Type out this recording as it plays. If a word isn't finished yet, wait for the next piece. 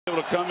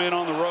Able to come in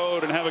on the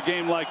road and have a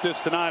game like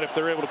this tonight if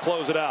they're able to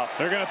close it out.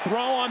 They're going to throw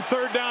on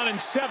 3rd down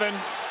and 7.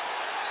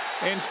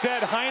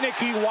 Instead,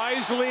 Heinicke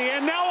wisely,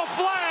 and now a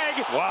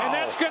flag. Wow. And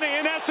that's going to,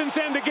 in essence,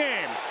 end the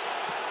game.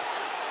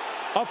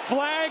 A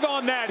flag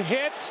on that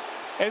hit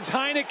as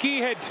Heinicke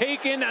had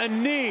taken a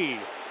knee.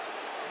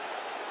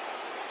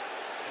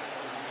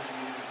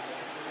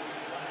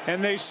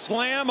 And they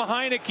slam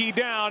Heinicke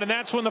down, and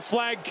that's when the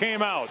flag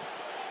came out.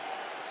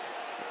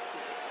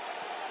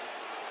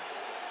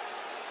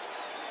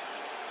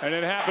 And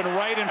it happened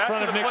right in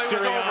front of Nick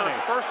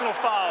Sirianni. Personal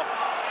foul.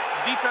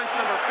 Defense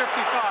number 55.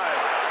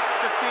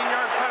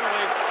 15-yard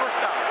penalty. First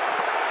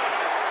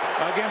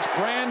down. Against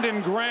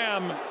Brandon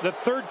Graham, the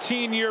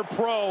 13-year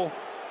pro,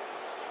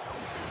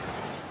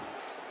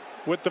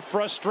 with the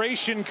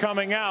frustration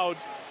coming out.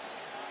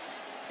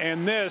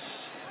 And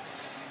this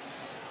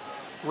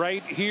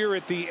right here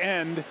at the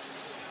end.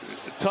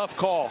 Tough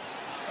call.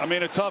 I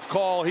mean, a tough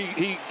call.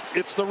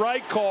 It's the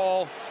right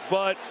call,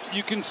 but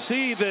you can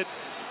see that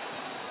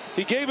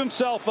he gave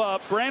himself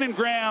up. Brandon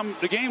Graham,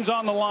 the game's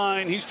on the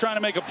line. He's trying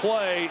to make a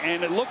play,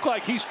 and it looked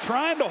like he's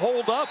trying to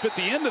hold up at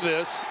the end of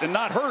this and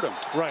not hurt him.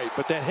 Right,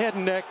 but that head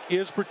and neck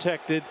is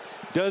protected,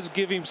 does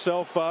give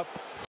himself up.